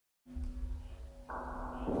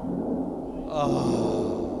Yeah,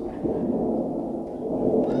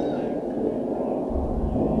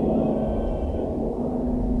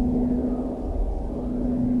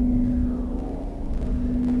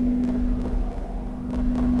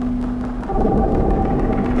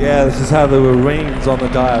 this is how there were rains on the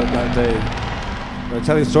diet that day. I'm going to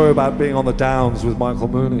tell you a story about being on the Downs with Michael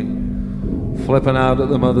Mooney, flipping out at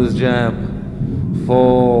the Mother's Jam.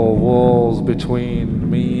 4 walls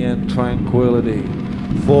between me and tranquility.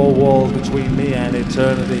 4 walls between me and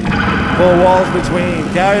eternity. 4 walls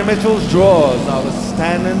between Gary Mitchell's drawers. I was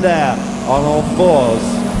standing there on all fours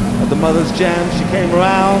at the Mother's Jam. She came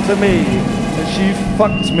round to me and she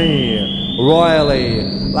fucked me royally,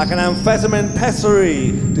 like an amphetamine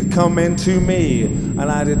pessary did come into me,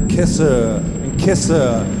 and I did kiss her,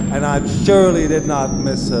 and I surely did not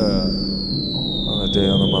miss her. On the day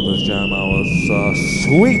on the Mother's Jam, I was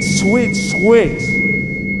sweet, sweet, sweet.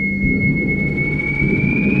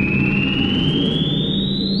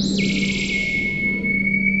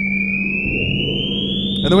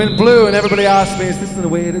 And the wind blew, and everybody asked me, is this the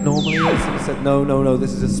way it normally is? And I said, no, no, no,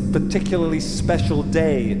 this is a particularly special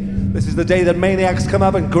day. This is the day that maniacs come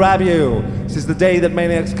up and grab you. This is the day that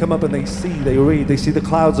maniacs come up and they see, they read, they see the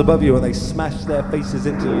clouds above you and they smash their faces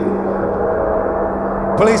into you.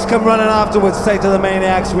 Police come running afterwards, say to the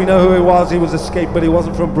maniacs, we know who he was escaped, but he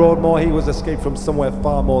wasn't from Broadmoor, he was escaped from somewhere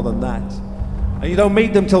far more than that. And you don't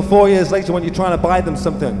meet them till 4 years later when you're trying to buy them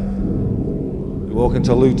something. You walk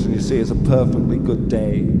into Luton and you see it's a perfectly good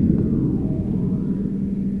day.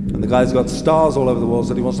 And the guy's got stars all over the walls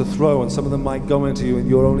that he wants to throw, and some of them might go into you, and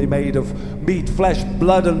you're only made of meat, flesh,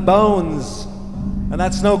 blood, and bones. And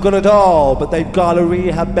that's no good at all, but they've got to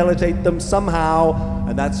rehabilitate them somehow,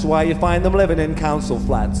 and that's why you find them living in council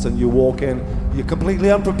flats, and you walk in, you're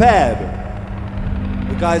completely unprepared.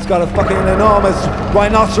 The guy's got a fucking enormous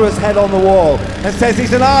rhinoceros head on the wall and says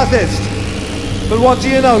he's an artist. But what do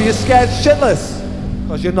you know? You're scared shitless,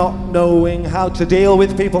 because you're not knowing how to deal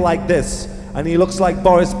with people like this. And he looks like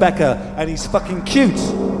Boris Becker, and he's fucking cute.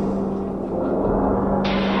 So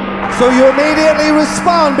you immediately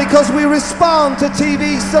respond, because we respond to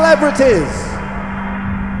TV celebrities.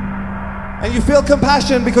 And you feel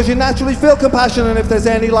compassion because you naturally feel compassion, and if there's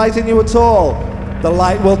any light in you at all, the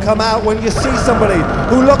light will come out when you see somebody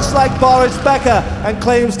who looks like Boris Becker and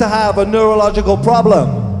claims to have a neurological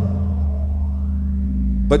problem.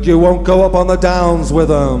 But you won't go up on the Downs with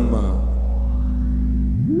them.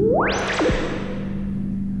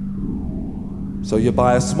 So you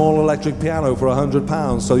buy a small electric piano for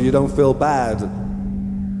 £100 so you don't feel bad.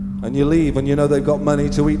 And you leave and you know they've got money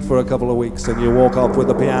to eat for a couple of weeks, and you walk off with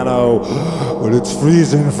the piano. But it's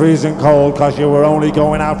freezing, freezing cold because you were only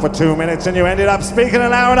going out for 2 minutes and you ended up speaking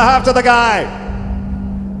an hour and a half to the guy.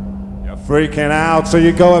 You're freaking out, so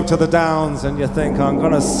you go up to the Downs and you think, I'm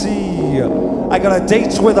gonna see. I got a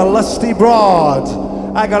date with a lusty broad.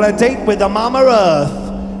 I got a date with the Mama Earth.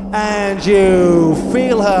 And you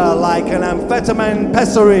feel her like an amphetamine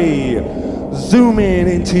pessary zooming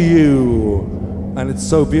into you. And it's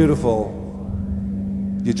so beautiful.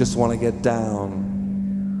 You just want to get down.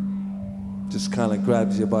 Just kind of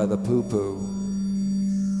grabs you by the poo-poo.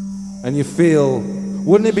 And you feel,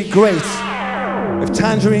 wouldn't it be great if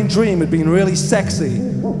Tangerine Dream had been really sexy?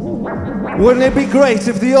 Wouldn't it be great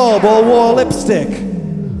if the Orb all wore lipstick?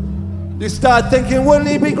 You start thinking, wouldn't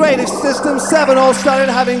it be great if System 7 all started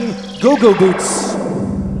having go-go boots?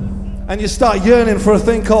 And you start yearning for a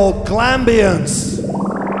thing called glambience.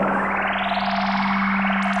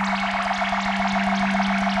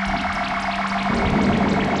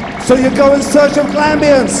 So you go in search of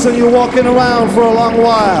glambience, and you're walking around for a long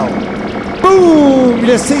while. Boom!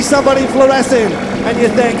 You see somebody fluorescing, and you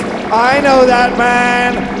think, I know that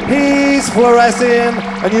man, he's fluorescing.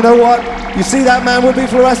 And you know what? You see that man would be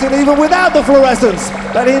fluorescing even without the fluorescence.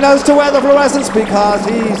 But he knows to wear the fluorescence because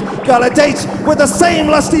he's got a date with the same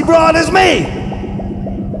lusty broad as me.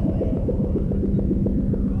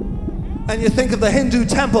 And you think of the Hindu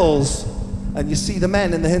temples, and you see the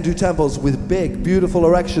men in the Hindu temples with big, beautiful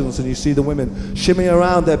erections, and you see the women shimmy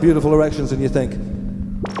around their beautiful erections, and you think,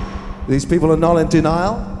 these people are not in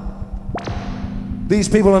denial? These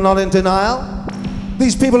people are not in denial?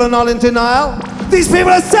 These people are not in denial? These people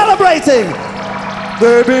are celebrating!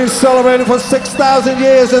 They've been celebrating for 6,000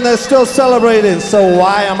 years and they're still celebrating, so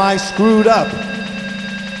why am I screwed up?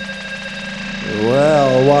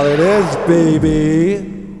 Well, what it is, baby,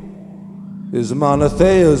 is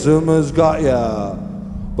monotheism has got ya.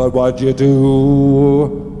 But what you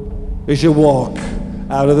do is you walk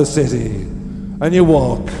out of the city, and you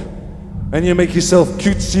walk, and you make yourself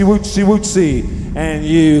cutesy wootsy wootsy, and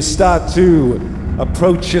you start to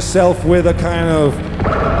approach yourself with a kind of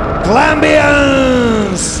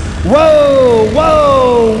Glambians! Whoa,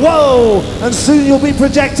 whoa, whoa! And soon you'll be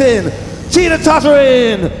projecting,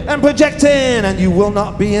 teeter-tottering and projecting, and you will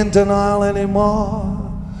not be in denial anymore,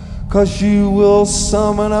 because you will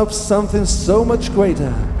summon up something so much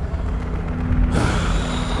greater.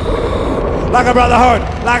 Like a brotherhood,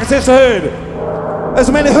 like a sisterhood,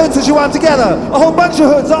 as many hoods as you want together, a whole bunch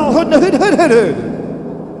of hoods, all hood and hood.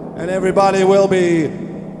 And everybody will be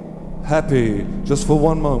happy just for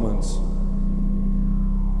one moment.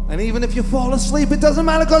 And even if you fall asleep, it doesn't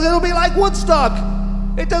matter, because it'll be like Woodstock.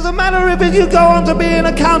 It doesn't matter if you go on to be an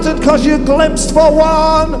accountant, because you glimpsed for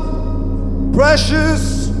one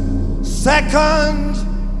precious second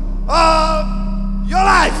of your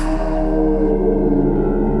life.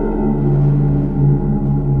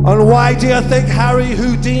 And why do you think Harry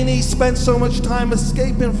Houdini spent so much time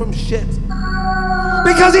escaping from shit?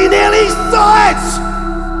 Because he nearly saw it!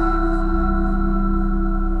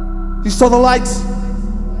 He saw the lights,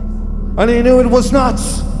 and he knew it was not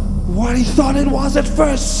what he thought it was at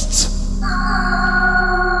first.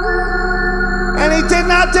 And he did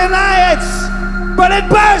not deny it, but it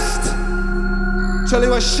burst! Till he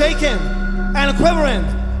was shaking and quivering,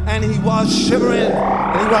 and he was shivering,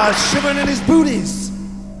 and he was shivering in his booties.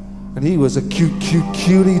 And he was a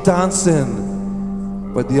cutie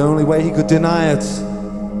dancing. But the only way he could deny it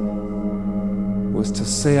was to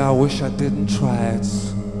say, I wish I didn't try it.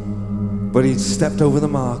 But he'd stepped over the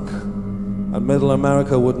mark. And Middle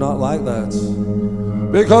America would not like that,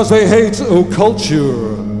 because they hate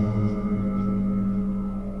culture.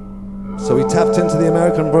 So he tapped into the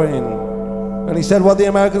American brain, and he said what the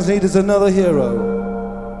Americans need is another hero.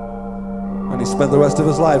 And he spent the rest of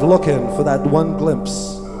his life looking for that one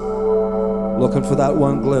glimpse,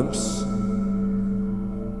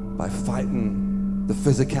 by fighting the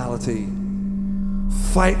physicality,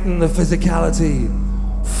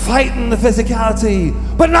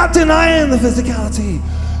 but not denying the physicality,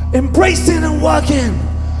 embracing and working,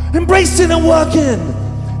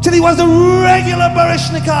 till he was a regular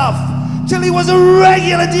Baryshnikov, till he was a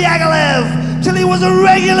regular Diaghilev, till he was a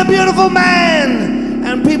regular beautiful man.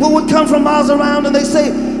 And people would come from miles around and they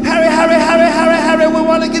say, Harry, we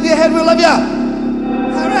want to give you a head, we love you.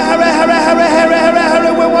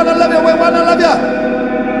 Harry, we want to love you.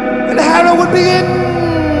 And Harry would be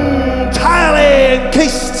entirely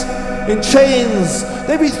encased in chains.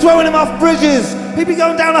 They'd be throwing him off bridges. He'd be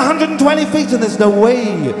going down 120 feet, and there's no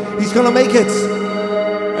way he's gonna make it.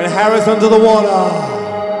 And Harry's under the water.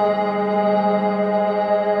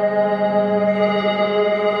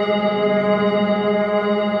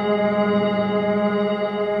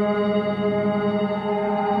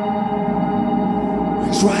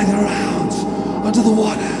 Riding around under the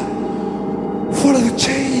water, full of the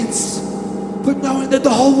chains, but knowing that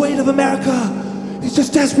the whole weight of America is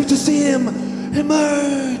just desperate to see him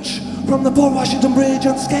emerge from the Port Washington Bridge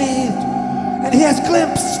unscathed. And he has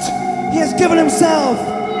glimpsed, he has given himself,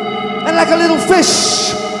 and like a little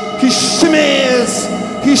fish, he shimmies,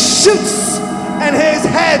 he shoots, and his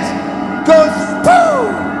head goes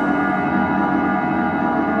boom!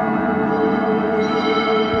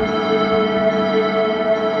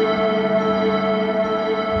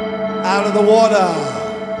 Out of the water.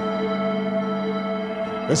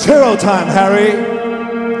 It's hero time, Harry.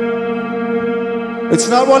 It's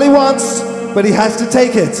not what he wants, but he has to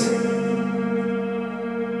take it.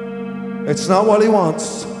 It's not what he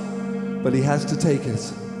wants, but he has to take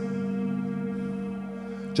it.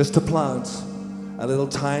 Just to plant a little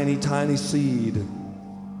tiny seed